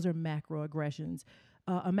people. Those are macroaggressions.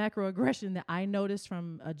 a macroaggression that I noticed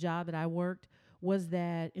from a job that I worked was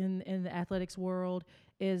that in the athletics world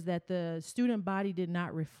is that the student body did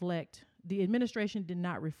not reflect, the administration did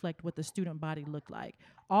not reflect what the student body looked like.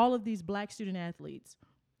 All of these black student athletes,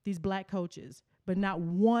 these black coaches, but not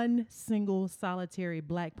one single solitary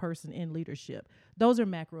black person in leadership. Those are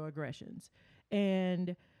macroaggressions.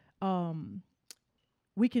 And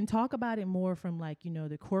we can talk about it more from like,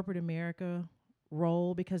 the corporate America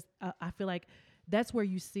role, because I feel like that's where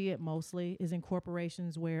you see it mostly is in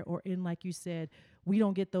corporations where, or in, like you said, we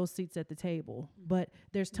don't get those seats at the table. But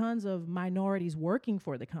there's tons of minorities working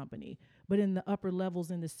for the company. But in the upper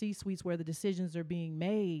levels, in the C-suites where the decisions are being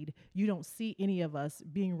made, you don't see any of us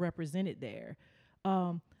being represented there.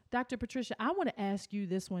 Dr. Patricia, I want to ask you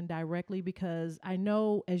this one directly, because I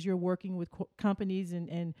know as you're working with companies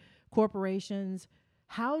and corporations,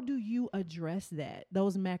 how do you address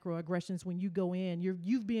those macroaggressions when you go in?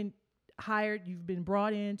 You've been hired, you've been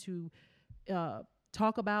brought in to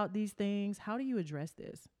talk about these things. How do you address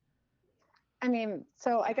this? I mean,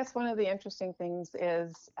 so I guess one of the interesting things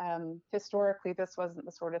is historically, this wasn't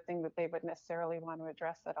the sort of thing that they would necessarily want to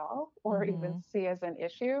address at all or even see as an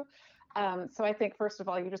issue. So I think, first of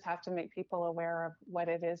all, you just have to make people aware of what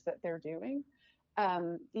it is that they're doing.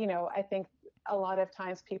 I think a lot of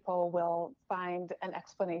times people will find an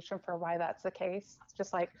explanation for why that's the case. It's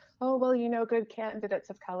just like, oh, well, good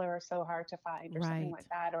candidates of color are so hard to find, or something like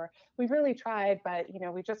that. Or we really tried, but,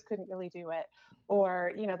 we just couldn't really do it.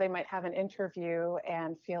 Or, they might have an interview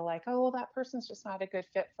and feel like, oh, well, that person's just not a good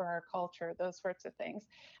fit for our culture, those sorts of things.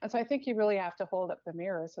 And so I think you really have to hold up the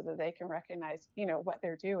mirror so that they can recognize, what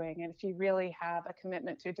they're doing. And if you really have a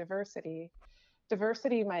commitment to diversity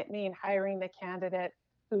might mean hiring the candidate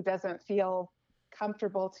who doesn't feel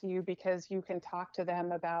comfortable to you because you can talk to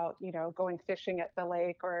them about, going fishing at the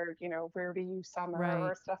lake, or, where do you summer,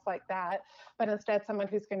 or stuff like that. But instead, someone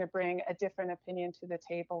who's going to bring a different opinion to the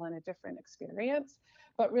table and a different experience.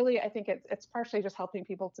 But really, I think it's partially just helping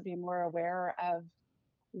people to be more aware of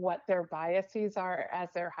what their biases are as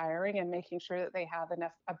they're hiring, and making sure that they have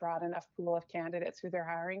a broad enough pool of candidates who they're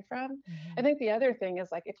hiring from. I think the other thing is,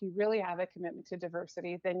 like, if you really have a commitment to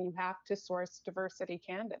diversity, then you have to source diversity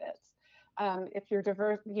candidates. If you're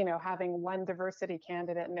diverse, having one diversity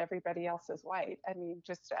candidate and everybody else is white, I mean,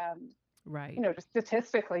 just just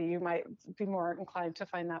statistically, you might be more inclined to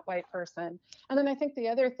find that white person. And then I think the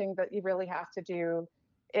other thing that you really have to do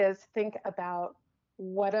is think about,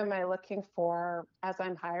 what am I looking for as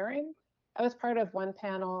I'm hiring? I was part of one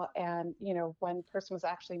panel, and one person was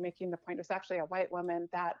actually making the point, it was actually a white woman,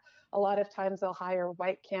 that a lot of times they'll hire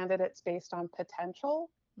white candidates based on potential,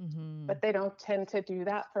 but they don't tend to do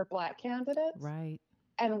that for black candidates. Right.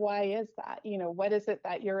 And why is that? What is it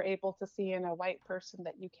that you're able to see in a white person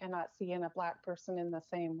that you cannot see in a black person in the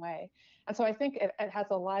same way? And so I think it has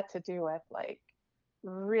a lot to do with, like,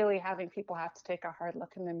 really having people have to take a hard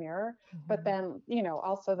look in the mirror. But then,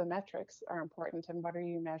 also the metrics are important, and what are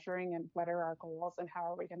you measuring, and what are our goals, and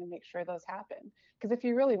how are we going to make sure those happen? Because if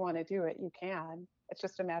you really want to do it, you can. It's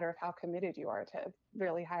just a matter of how committed you are to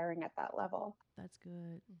really hiring at that level. That's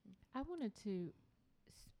good. I wanted to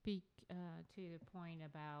speak to the point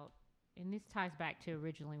about, and this ties back to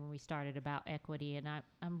originally when we started about equity, and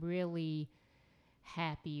I'm really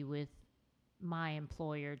happy with my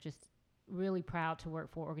employer, just really proud to work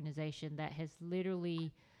for an organization that has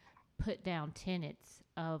literally put down tenets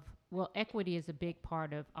of, well, equity is a big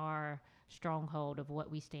part of our stronghold of what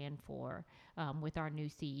we stand for, with our new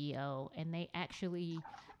CEO. And they actually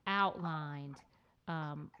outlined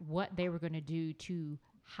what they were going to do to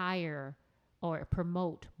hire or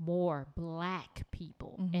promote more black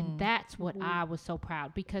people. And that's what I was so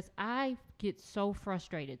proud, because I get so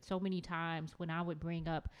frustrated so many times when I would bring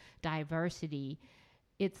up diversity.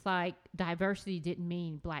 It's like diversity didn't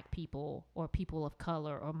mean black people or people of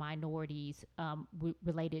color or minorities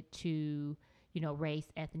related to, race,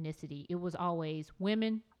 ethnicity. It was always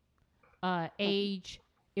women, age.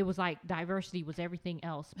 It was like diversity was everything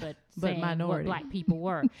else but minority. What black people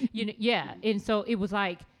were. Yeah. And so it was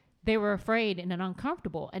like they were afraid and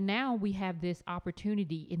uncomfortable. And now we have this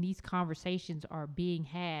opportunity, and these conversations are being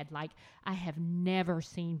had like I have never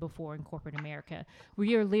seen before in corporate America.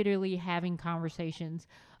 We are literally having conversations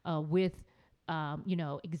with,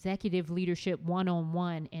 executive leadership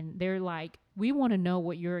one-on-one. And they're like, we want to know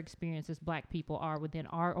what your experience as black people are within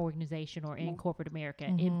our organization or in corporate America.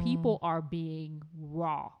 And people are being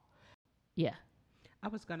raw. Yeah. I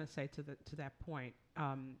was going to say to that point,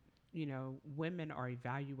 women are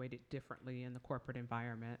evaluated differently in the corporate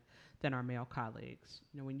environment than our male colleagues.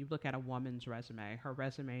 When you look at a woman's resume, her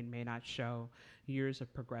resume may not show years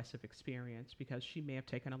of progressive experience because she may have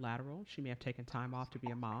taken a lateral, she may have taken time off to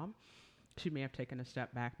be a mom, she may have taken a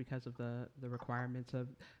step back because of the requirements of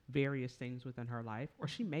various things within her life, or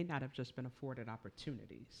she may not have just been afforded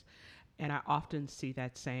opportunities. And I often see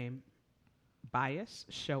that same bias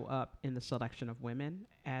show up in the selection of women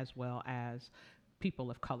as well as people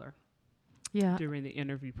of color during the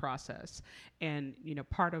interview process. And,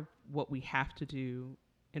 part of what we have to do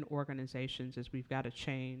in organizations is we've got to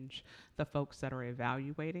change the folks that are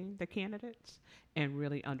evaluating the candidates and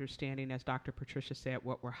really understanding, as Dr. Patricia said,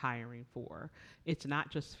 what we're hiring for. It's not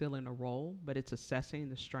just filling a role, but it's assessing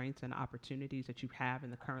the strengths and opportunities that you have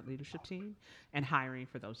in the current leadership team and hiring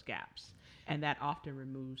for those gaps. And that often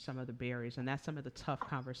removes some of the barriers. And that's some of the tough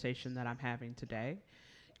conversation that I'm having today,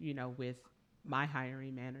 with my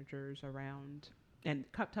hiring managers around, and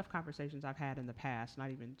tough conversations I've had in the past,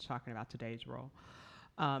 not even talking about today's role.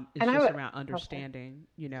 It's just around understanding,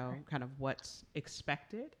 kind of what's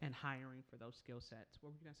expected and hiring for those skill sets.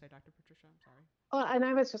 What were you going to say, Dr. Patricia? I'm sorry. Well, and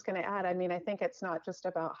I was just going to add, I mean, I think it's not just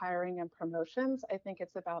about hiring and promotions. I think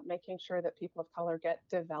it's about making sure that people of color get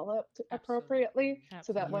developed appropriately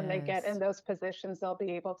so that when they get in those positions, they'll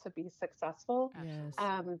be able to be successful.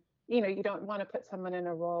 You don't want to put someone in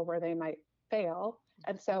a role where they might fail.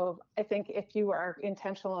 And so I think if you are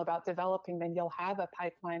intentional about developing, then you'll have a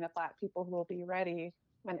pipeline of Black people who will be ready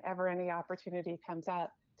whenever any opportunity comes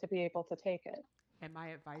up to be able to take it. And my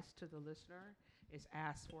advice to the listener is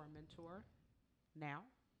ask for a mentor now.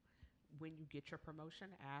 When you get your promotion,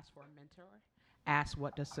 ask for a mentor. Ask,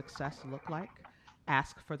 what does success look like?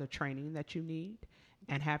 Ask for the training that you need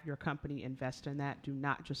and have your company invest in that. Do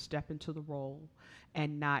not just step into the role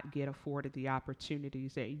and not get afforded the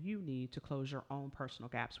opportunities that you need to close your own personal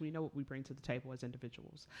gaps. We know what we bring to the table as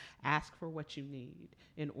individuals. Ask for what you need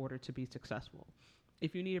in order to be successful.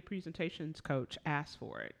 If you need a presentations coach, ask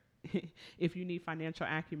for it. If you need financial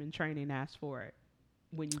acumen training, ask for it.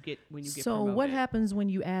 When you get so promoted. What happens when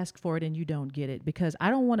you ask for it and you don't get it? Because I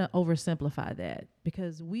don't want to oversimplify that,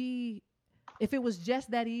 because if it was just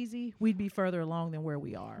that easy, we'd be further along than where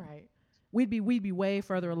we are. Right. We'd be way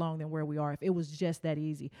further along than where we are if it was just that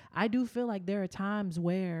easy. I do feel like there are times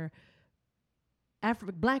where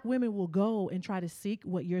Black women will go and try to seek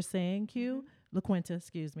what you're saying, Q. LaQuinta,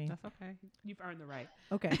 excuse me. That's okay. You've earned the right.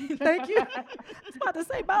 Okay. Thank you. I was about to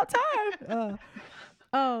say about time.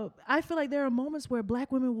 I feel like there are moments where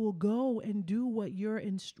Black women will go and do what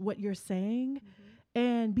you're saying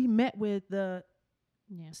and be met with the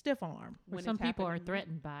stiff arm. Or some people are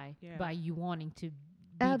threatened by you wanting to be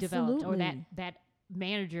Absolutely. developed, or that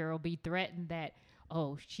manager will be threatened that,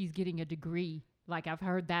 oh, she's getting a degree. Like, I've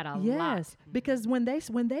heard that a lot. Yes, because when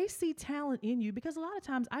they see talent in you, because a lot of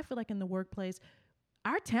times I feel like in the workplace,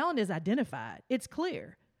 our talent is identified. It's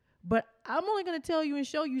clear. But I'm only going to tell you and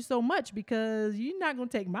show you so much because you're not going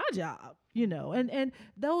to take my job, and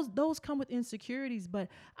those come with insecurities. But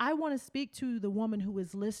I want to speak to the woman who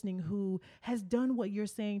is listening, who has done what you're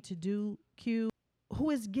saying to do, Q, who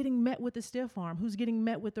is getting met with the stiff arm, who's getting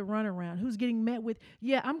met with the runaround, who's getting met with,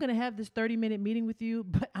 I'm going to have this 30-minute meeting with you,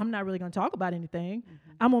 but I'm not really going to talk about anything.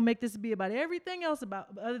 I'm going to make this be about everything else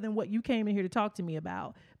other than what you came in here to talk to me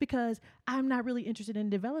about, because I'm not really interested in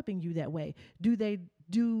developing you that way.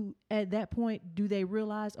 At that point, do they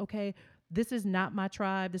realize, okay, this is not my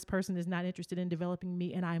tribe, this person is not interested in developing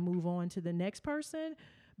me, and I move on to the next person?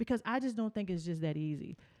 Because I just don't think it's just that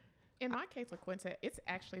easy. In my case, LaQuinta, it's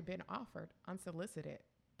actually been offered unsolicited,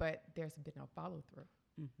 but there's been no follow through.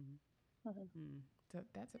 So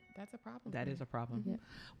that's a problem. That is a problem. Yeah.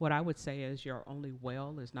 What I would say is your only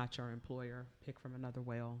whale is not your employer. Pick from another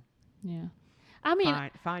whale. Yeah. I mean,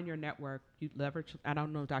 find your network. You leverage. I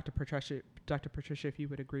don't know, Dr. Patricia, if you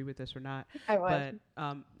would agree with this or not. I would.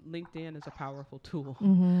 But LinkedIn is a powerful tool.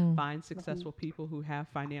 Find successful people who have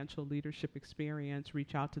financial leadership experience.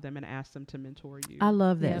 Reach out to them and ask them to mentor you. I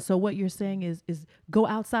love that. Yep. So what you're saying is go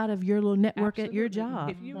outside of your little network at your job.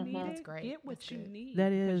 If you need it, get what you need.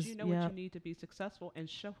 That is, because you know what you need to be successful, and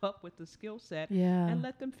show up with the skill set. And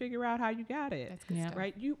let them figure out how you got it. That's good stuff.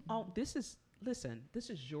 Right? Listen,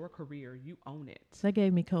 this is your career. You own it. That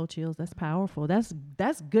gave me cold chills. That's powerful. That's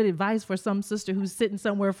good advice for some sister who's sitting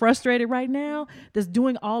somewhere frustrated right now, that's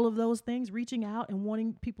doing all of those things, reaching out and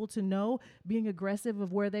wanting people to know, being aggressive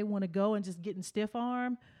of where they want to go and just getting stiff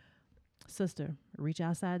arm. Sister, reach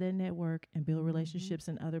outside that network and build relationships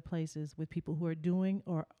in other places with people who are doing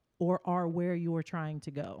or are where you are trying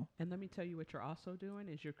to go. And let me tell you what you're also doing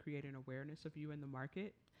is you're creating awareness of you in the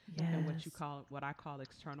market. and what Yes. what I call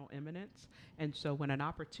external eminence. And so when an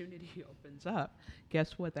opportunity opens up,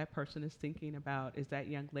 guess what that person is thinking about is that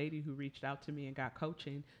young lady who reached out to me and got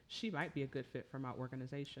coaching. She might be a good fit for my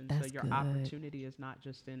organization. That's so your good. opportunity is not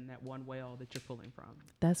just in that one well that you're pulling from.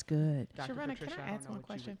 That's good. Dr. Sharrona, Patricia, can I don't ask know one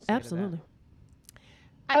what you would question? say to that. Absolutely.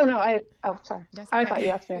 Oh no, sorry. That's I okay. thought you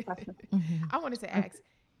asked me a question. Mhm. I wanted to ask,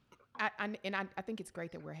 I think it's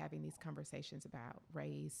great that we're having these conversations about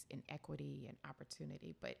race and equity and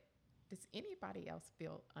opportunity, but does anybody else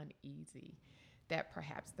feel uneasy that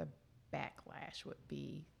perhaps the backlash would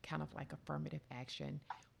be kind of like affirmative action?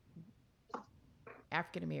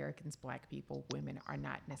 African Americans, Black people, women are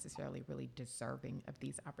not necessarily really deserving of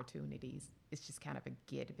these opportunities. It's just kind of a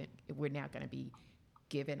given. We're now going to be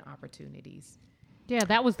given opportunities. Yeah,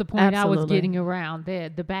 that was the point I was Absolutely. getting around, the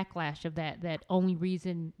backlash of that the only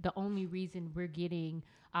reason we're getting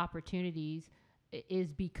opportunities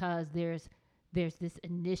is because there's this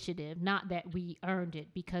initiative, not that we earned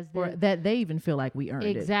it, because Or that they even feel like we earned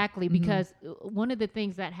it. exactly, Mhm. because one of the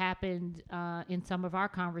things that happened in some of our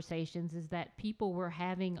conversations is that people were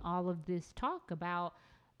having all of this talk about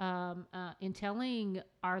in telling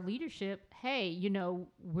our leadership, hey,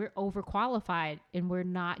 we're overqualified and we're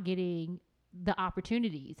not getting the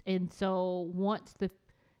opportunities. And so once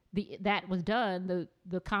that was done,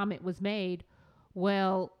 the comment was made,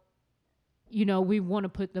 well, we want to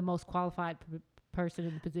put the most qualified person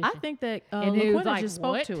in the position. I think that And it was LaQuinta like, just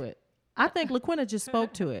spoke what? to it. I think LaQuinta just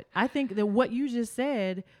spoke to it. I think that what you just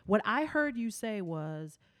said, what I heard you say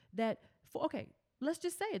was that, okay, let's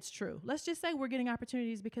just say it's true. Let's just say we're getting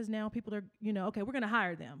opportunities because now people are, okay, we're going to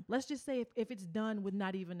hire them. Let's just say if it's done with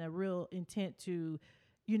not even a real intent to,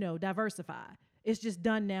 diversify. It's just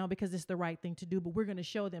done now because it's the right thing to do, but we're going to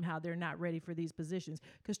show them how they're not ready for these positions.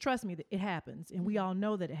 Because trust me, it happens, and we all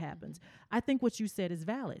know that it happens. I think what you said is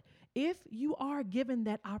valid. If you are given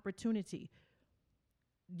that opportunity,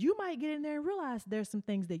 you might get in there and realize there's some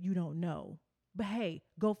things that you don't know. But hey,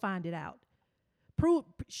 go find it out.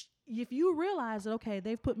 If you realize that, okay,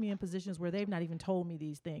 they've put me in positions where they've not even told me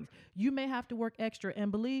these things, you may have to work extra.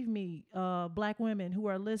 And believe me, Black women who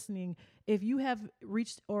are listening, if you have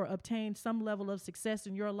reached or obtained some level of success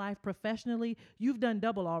in your life professionally, you've done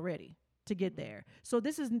double already to get there. So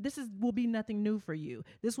this will be nothing new for you.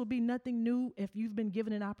 This will be nothing new if you've been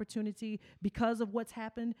given an opportunity because of what's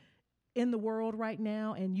happened in the world right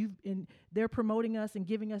now, and they're promoting us and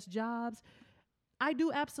giving us jobs. I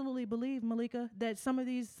do absolutely believe, Malika, that some of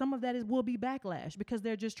that will be backlash because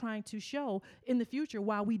they're just trying to show in the future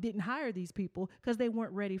why we didn't hire these people because they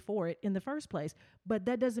weren't ready for it in the first place. But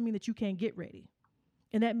that doesn't mean that you can't get ready.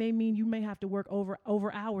 And that may mean you may have to work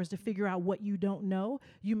over hours to figure out what you don't know.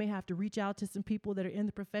 You may have to reach out to some people that are in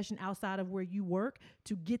the profession outside of where you work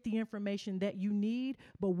to get the information that you need.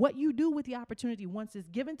 But what you do with the opportunity once it's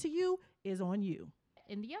given to you is on you.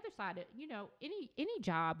 And the other side, any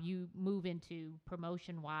job you move into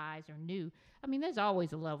promotion wise or new, I mean, there's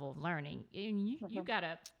always a level of learning, and you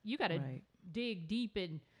gotta Right. dig deep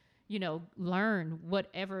and learn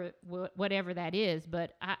whatever that is.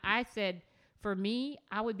 But I said, for me,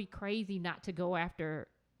 I would be crazy not to go after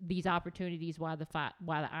these opportunities while the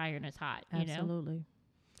iron is hot. Absolutely.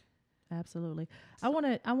 Absolutely. I want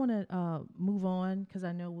to move on because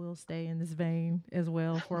I know we'll stay in this vein as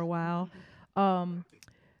well for a while.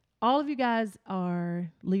 All of you guys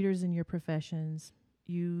are leaders in your professions.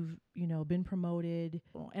 You've, been promoted.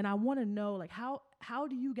 And I want to know, like, how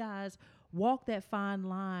do you guys walk that fine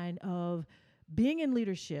line of being in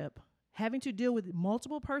leadership, having to deal with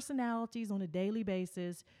multiple personalities on a daily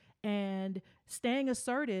basis, and staying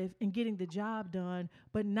assertive and getting the job done,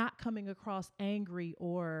 but not coming across angry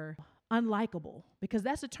or unlikable? Because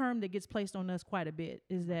that's a term that gets placed on us quite a bit,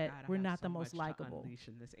 is that God, we're I have not so the most much to likable. unleash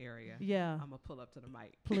in this area. Yeah. I'm gonna pull up to the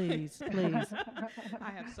mic. Please.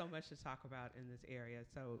 I have so much to talk about in this area.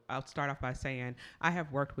 So I'll start off by saying I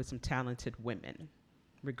have worked with some talented women,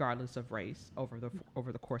 regardless of race, over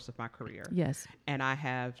the course of my career. Yes. And I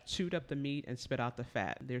have chewed up the meat and spit out the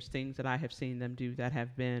fat. There's things that I have seen them do that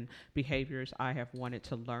have been behaviors I have wanted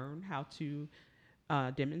to learn how to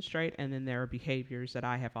demonstrate, and then there are behaviors that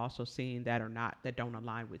I have also seen that don't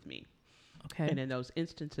align with me. Okay. And in those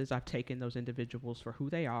instances, I've taken those individuals for who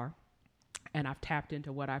they are, and I've tapped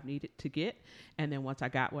into what I've needed to get. And then once I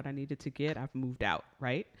got what I needed to get, I've moved out,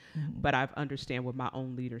 right? Mm-hmm. But I've understand what my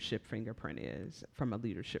own leadership fingerprint is from a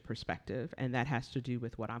leadership perspective. And that has to do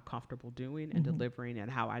with what I'm comfortable doing and delivering and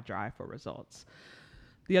how I drive for results.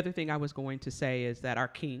 The other thing I was going to say is that our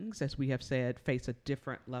kings, as we have said, face a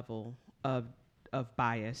different level of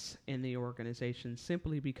bias in the organization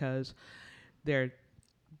simply because they're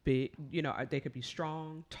big, they could be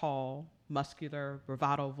strong, tall, muscular,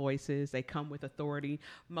 bravado voices. They come with authority.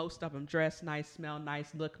 Most of them dress nice, smell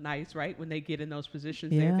nice, look nice, right? When they get in those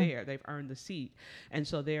positions, Yeah. they're there. They've earned the seat. And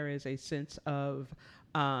so there is a sense of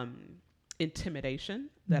intimidation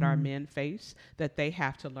that our men face that they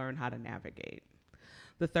have to learn how to navigate.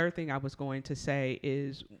 The third thing I was going to say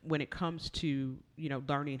is when it comes to,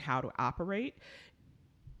 learning how to operate,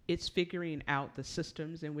 it's figuring out the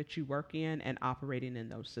systems in which you work in and operating in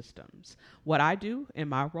those systems. What I do in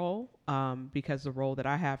my role, because the role that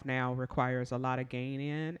I have now requires a lot of gain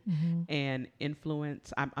in and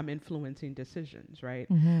influence, I'm influencing decisions, right?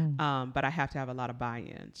 But I have to have a lot of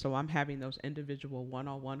buy-in. So I'm having those individual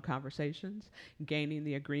one-on-one conversations, gaining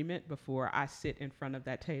the agreement before I sit in front of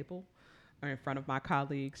that table or in front of my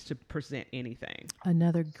colleagues to present anything.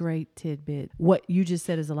 Another great tidbit. What you just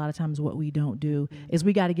said is a lot of times what we don't do is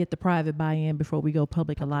we got to get the private buy-in before we go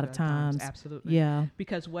public a lot of times. Absolutely. Yeah.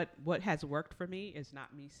 Because what has worked for me is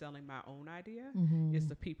not me selling my own idea. It's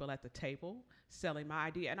the people at the table selling my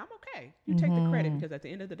idea. And I'm okay. You take the credit because at the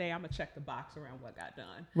end of the day, I'm going to check the box around what got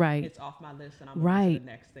done. Right. It's off my list and I'm moving to the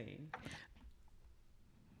next thing.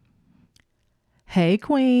 Hey,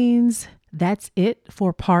 Queens. That's it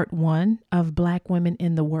for part 1 of Black Women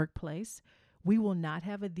in the Workplace. We will not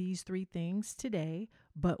have a These 3 Things today,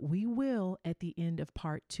 but we will at the end of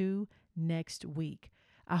part 2 next week.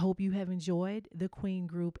 I hope you have enjoyed the Queen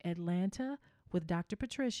Group Atlanta with Dr.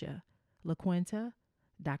 Patricia, LaQuinta,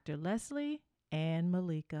 Dr. Leslie, and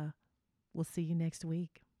Malika. We'll see you next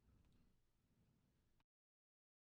week.